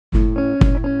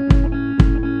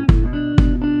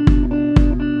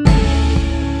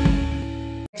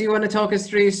do you want to talk us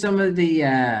through some of the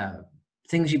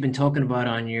things you've been talking about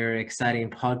on your exciting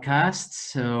podcast?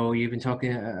 So you've been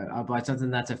talking about something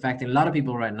that's affecting a lot of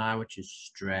people right now, which is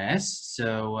stress.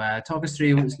 So talk us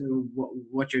through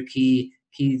what your key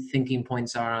thinking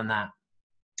points are on that.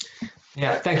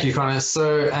 Yeah, thank you, Connor.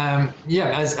 So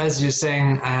yeah, as you're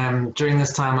saying, during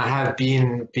this time I have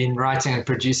been writing and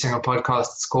producing a podcast.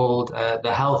 It's called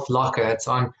The Health Locker. It's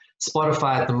on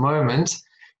Spotify at the moment.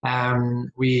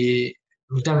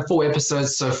 We've done 4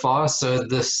 episodes so far. So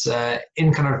this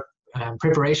in kind of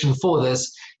preparation for this,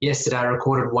 yesterday I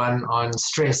recorded one on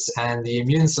stress and the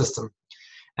immune system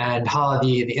and how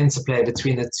the interplay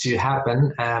between the two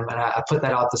happen. And I put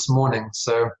that out this morning.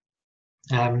 So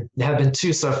there have been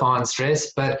 2 so far on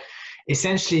stress, but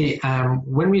essentially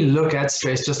when we look at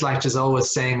stress, just like Giselle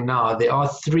was saying now, there are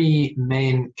 3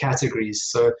 main categories.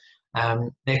 So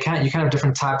you can have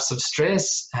different types of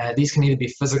stress. These can either be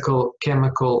physical,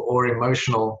 chemical, or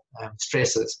emotional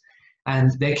stresses.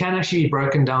 And they can actually be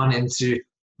broken down into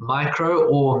micro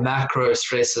or macro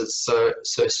stresses. So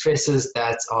stresses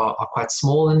that are quite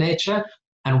small in nature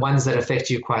and ones that affect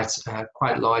you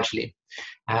quite largely.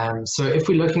 So if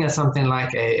we're looking at something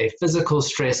like a physical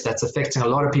stress that's affecting a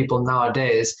lot of people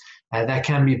nowadays, that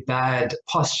can be bad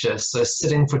posture. So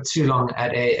sitting for too long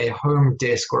at a home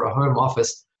desk or a home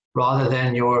office, rather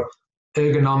than your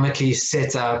ergonomically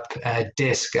set up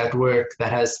desk at work that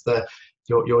has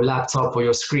your laptop or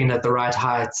your screen at the right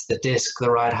height, the desk the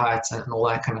right height, and all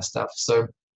that kind of stuff. So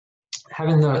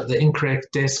having the incorrect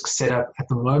desk set up at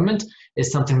the moment is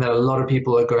something that a lot of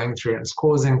people are going through, and it's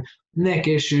causing neck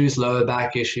issues, lower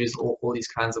back issues, all these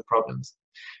kinds of problems.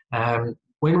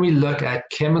 When we look at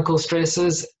chemical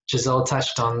stresses, Giselle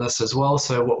touched on this as well.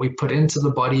 So what we put into the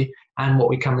body and what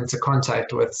we come into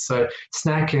contact with. So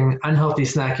snacking, unhealthy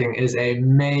snacking is a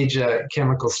major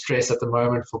chemical stress at the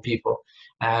moment for people.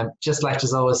 Just like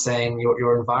Giselle was saying,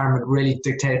 your environment really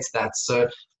dictates that. So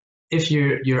if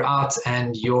you're out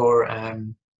and your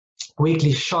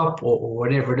weekly shop or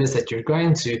whatever it is that you're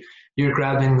going to, you're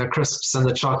grabbing the crisps and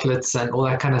the chocolates and all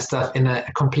that kind of stuff in a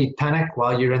complete panic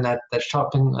while you're in that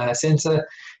shopping center.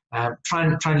 Try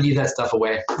and leave that stuff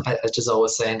away, as Giselle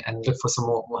was saying, and look for some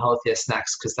more healthier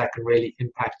snacks, because that can really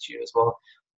impact you as well.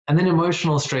 And then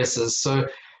emotional stresses. So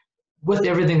with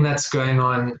everything that's going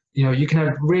on, you can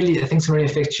have things can really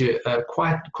affect you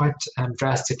quite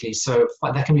drastically. So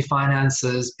that can be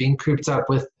finances, being cooped up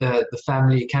with the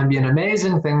family can be an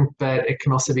amazing thing, but it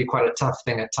can also be quite a tough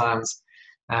thing at times.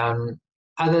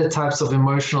 Other types of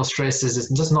emotional stresses is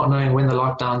just not knowing when the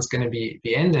lockdown is going to be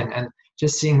ending, and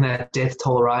just seeing that death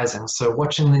toll rising. So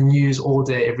watching the news all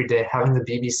day, every day, having the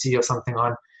BBC or something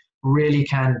on really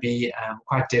can be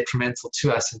quite detrimental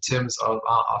to us in terms of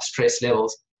our stress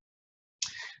levels.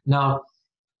 Now,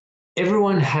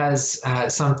 everyone has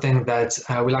something that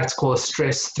we like to call a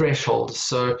stress threshold.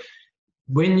 So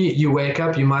when you wake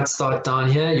up, you might start down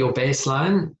here, your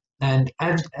baseline. And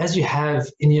as you have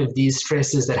any of these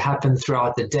stresses that happen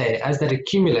throughout the day, as that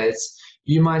accumulates,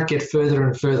 you might get further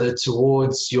and further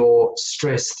towards your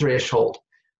stress threshold.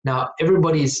 Now,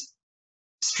 everybody's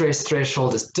stress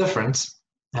threshold is different.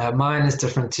 Mine is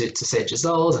different to say,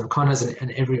 Giselle's and Connor's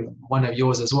and every one of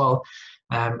yours as well.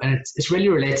 And it's really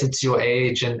related to your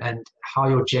age and how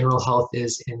your general health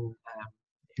is in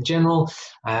general,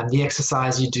 the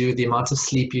exercise you do, the amount of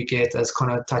sleep you get, as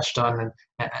Connor touched on, and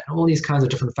all these kinds of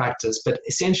different factors. But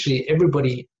essentially,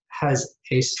 everybody has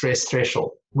a stress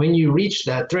threshold. When you reach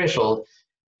that threshold,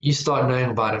 you start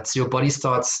knowing about it. So your body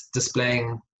starts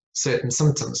displaying certain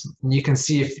symptoms. And you can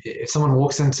see if someone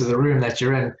walks into the room that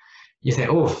you're in, you think,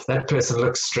 oh, that person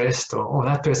looks stressed, or oh,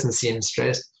 that person seems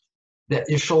stressed. That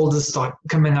your shoulders start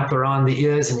coming up around the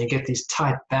ears, and you get these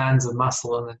tight bands of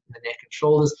muscle in the neck and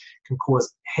shoulders. It can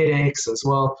cause headaches as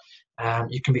well.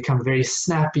 You can become very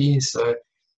snappy. So,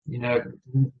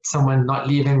 someone not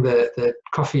leaving the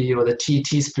coffee or the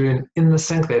teaspoon in the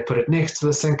sink, they put it next to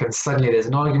the sink, and suddenly there's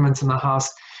an argument in the house.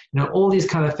 All these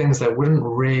kind of things that wouldn't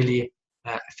really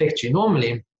affect you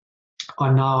normally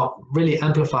are now really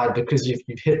amplified because you've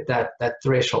hit that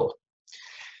threshold.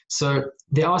 So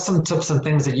there are some tips and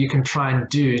things that you can try and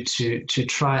do to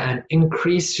try and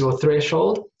increase your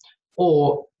threshold,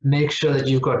 or make sure that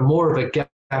you've got more of a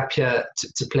gap here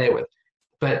to play with.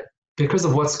 But because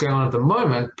of what's going on at the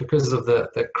moment, because of the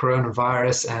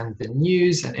coronavirus and the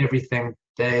news and everything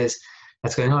that's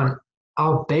going on,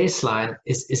 our baseline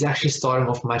is actually starting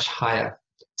off much higher.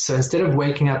 So instead of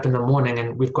waking up in the morning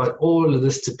and we've got all of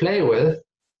this to play with,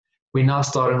 we're now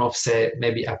starting off, say,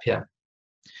 maybe up here.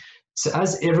 So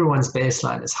as everyone's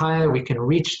baseline is higher, we can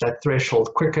reach that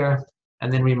threshold quicker,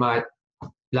 and then we might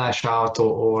lash out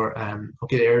or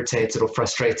get irritated or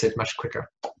frustrated much quicker.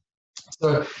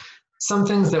 So some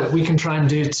things that we can try and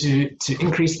do to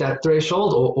increase that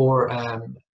threshold or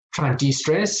try and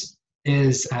de-stress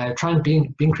is try and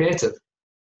being creative.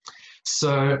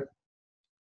 So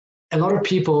a lot of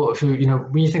people who,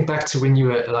 when you think back to when you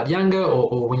were a lot younger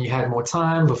or when you had more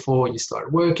time before you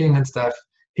started working and stuff,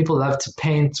 people love to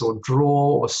paint or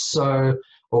draw or sew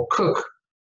or cook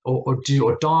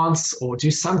or dance or do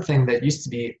something that used to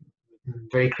be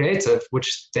very creative,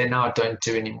 which they now don't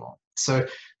do anymore. So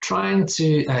trying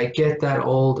to get that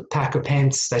old pack of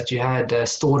paints that you had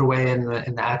stored away in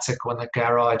the attic or in the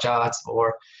garage out,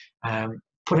 or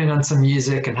putting on some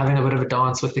music and having a bit of a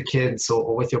dance with the kids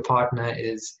or with your partner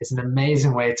is an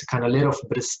amazing way to kind of let off a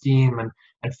bit of steam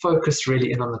and focus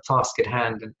really in on the task at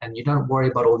hand, and you don't worry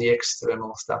about all the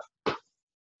external stuff.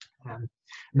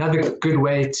 Another good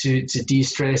way to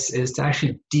de-stress is to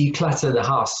actually declutter the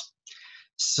house.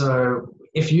 So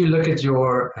if you look at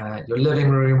your living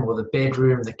room or the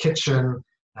bedroom, the kitchen,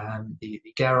 the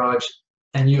garage,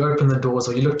 and you open the doors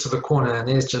or you look to the corner and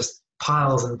there's just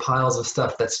piles and piles of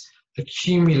stuff that's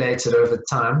accumulated over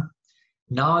time,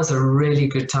 now is a really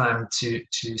good time to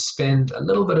spend a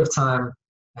little bit of time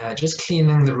just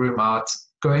cleaning the room out,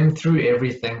 going through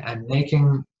everything and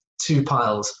making two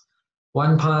piles.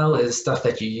 One pile is stuff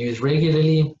that you use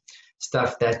regularly,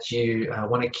 stuff that you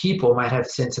want to keep or might have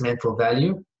sentimental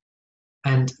value.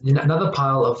 And another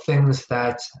pile of things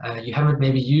that you haven't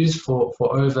maybe used for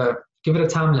over, give it a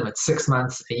time limit, 6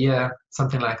 months, a year,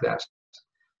 something like that.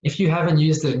 If you haven't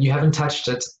used it and you haven't touched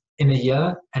it in a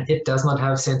year and it does not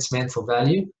have sentimental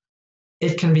value,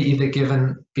 it can be either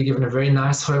be given a very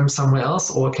nice home somewhere else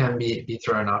or it can be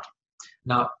thrown out.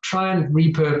 Now, try and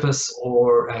repurpose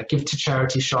or give to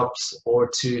charity shops or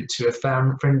to a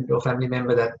friend or family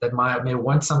member that may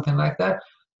want something like that.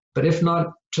 But if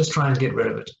not, just try and get rid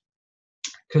of it.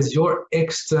 Because your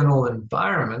external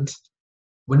environment,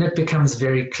 when it becomes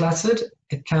very cluttered,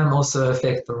 it can also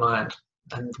affect the mind.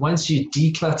 And once you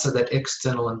declutter that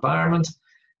external environment,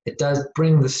 it does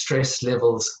bring the stress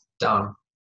levels down.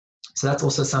 So that's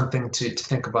also something to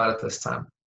think about at this time.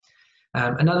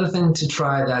 Another thing to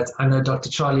try that I know Dr.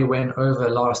 Charlie went over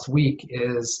last week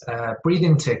is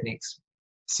breathing techniques.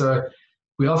 So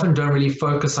we often don't really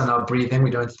focus on our breathing.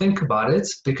 We don't think about it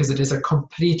because it is a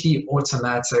completely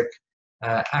automatic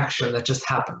action that just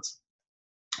happens.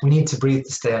 We need to breathe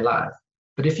to stay alive.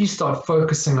 But if you start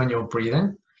focusing on your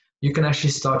breathing, you can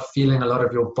actually start feeling a lot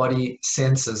of your body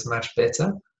senses much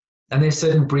better. And there's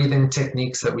certain breathing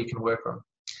techniques that we can work on.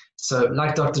 So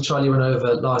like Dr. Charlie went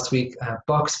over last week,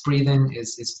 box breathing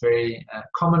is a very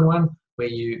common one where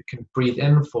you can breathe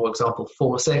in, for example,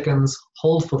 4 seconds,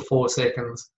 hold for 4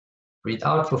 seconds, breathe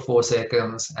out for 4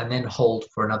 seconds, and then hold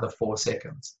for another 4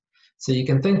 seconds. So you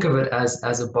can think of it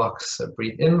as a box. So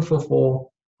breathe in for 4,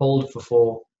 hold for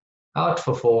 4, out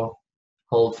for 4,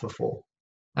 hold for 4,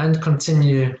 and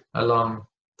continue along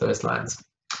those lines.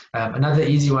 Another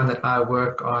easy one that I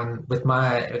work on with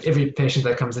every patient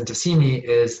that comes in to see me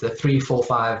is the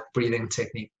 3-4-5 breathing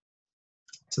technique.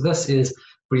 So this is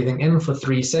breathing in for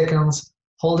 3 seconds,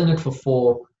 holding it for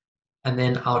 4, and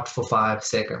then out for 5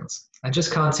 seconds, and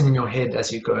just counting in your head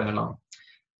as you're going along.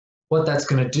 What that's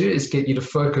going to do is get you to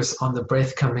focus on the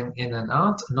breath coming in and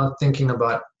out, not thinking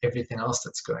about everything else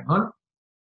that's going on.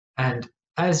 And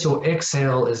as your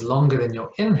exhale is longer than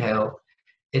your inhale,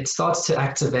 it starts to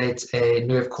activate a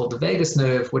nerve called the vagus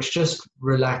nerve, which just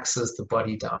relaxes the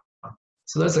body down.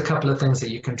 So those are a couple of things that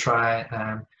you can try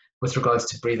with regards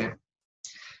to breathing.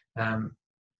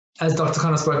 As Dr.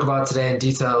 Connor spoke about today in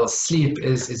detail, sleep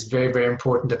is very, very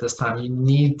important at this time. You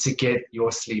need to get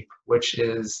your sleep, which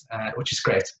is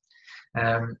great.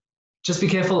 Just be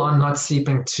careful on not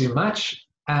sleeping too much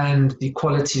and the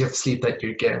quality of sleep that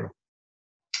you're getting.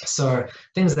 So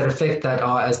things that affect that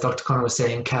are, as Dr. Connor was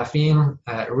saying, caffeine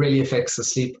really affects the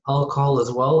sleep. Alcohol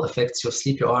as well affects your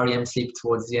sleep, your REM sleep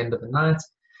towards the end of the night.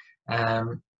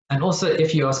 And also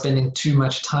if you are spending too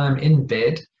much time in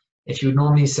bed, if you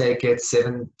normally say get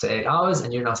 7 to 8 hours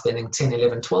and you're now spending 10,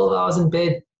 11, 12 hours in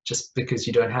bed just because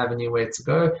you don't have anywhere to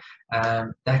go,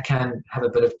 that can have a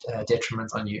bit of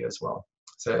detriment on you as well.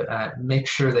 So make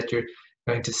sure that you're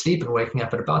going to sleep and waking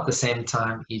up at about the same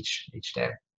time each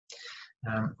day.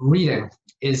 Reading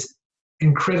is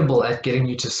incredible at getting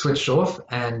you to switch off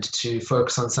and to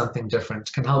focus on something different.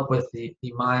 It can help with the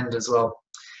mind as well.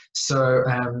 So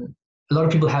a lot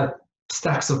of people have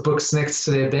stacks of books next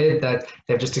to their bed that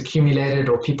they've just accumulated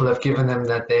or people have given them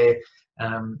that they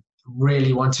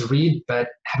really want to read but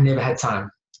have never had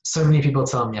time. So many people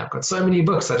tell me, I've got so many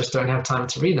books, I just don't have time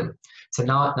to read them. So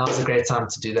now's a great time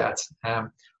to do that.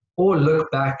 Or look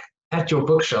back at your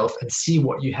bookshelf and see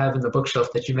what you have in the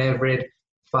bookshelf that you may have read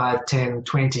 5, 10,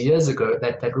 20 years ago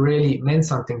that really meant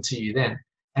something to you then,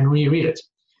 and reread it.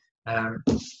 I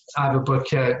have a book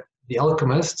here, The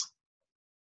Alchemist.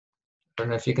 I don't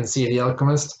know if you can see The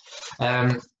Alchemist.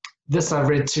 This I've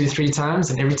read 2, 3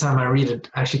 times, and every time I read it,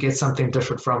 I actually get something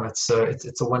different from it. So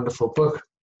it's a wonderful book.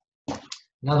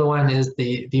 Another one is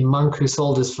The Monk Who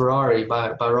Sold His Ferrari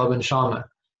by Robin Sharma.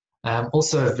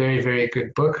 Also a very, very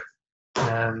good book.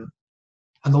 And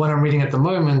the one I'm reading at the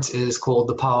moment is called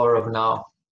The Power of Now,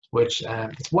 which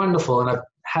is wonderful. And I've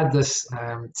had this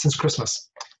since Christmas.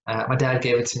 My dad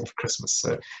gave it to me for Christmas.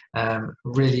 So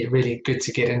really, really good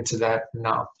to get into that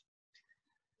now.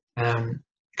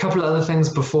 A couple of other things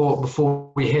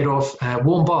before we head off.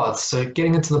 Warm baths. So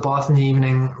getting into the bath in the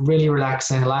evening, really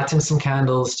relaxing, lighting some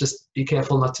candles. Just be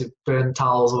careful not to burn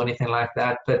towels or anything like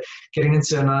that. But getting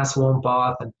into a nice warm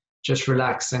bath and just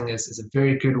relaxing is a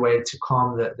very good way to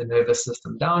calm the nervous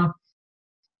system down.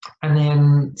 And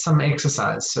then some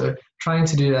exercise. So trying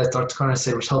to do, as Dr. Connor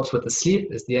said, which helps with the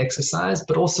sleep, is the exercise,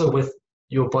 but also with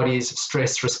your body's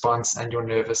stress response and your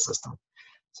nervous system.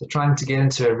 So trying to get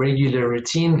into a regular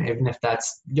routine, even if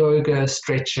that's yoga,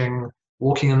 stretching,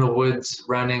 walking in the woods,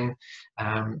 running.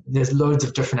 There's loads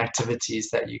of different activities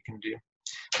that you can do.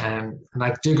 And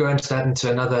I do go into that into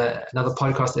another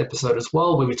podcast episode as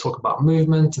well, where we talk about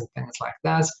movement and things like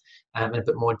that in a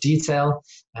bit more detail.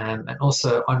 And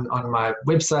also on my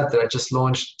website that I just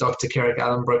launched,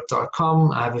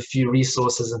 drkeicallenbrookdc, I have a few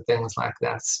resources and things like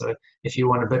that. So if you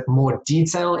want a bit more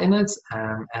detail in it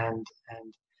and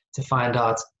to find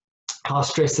out how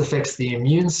stress affects the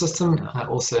immune system,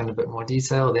 also in a bit more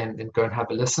detail, then go and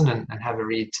have a listen and have a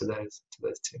read to those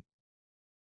two.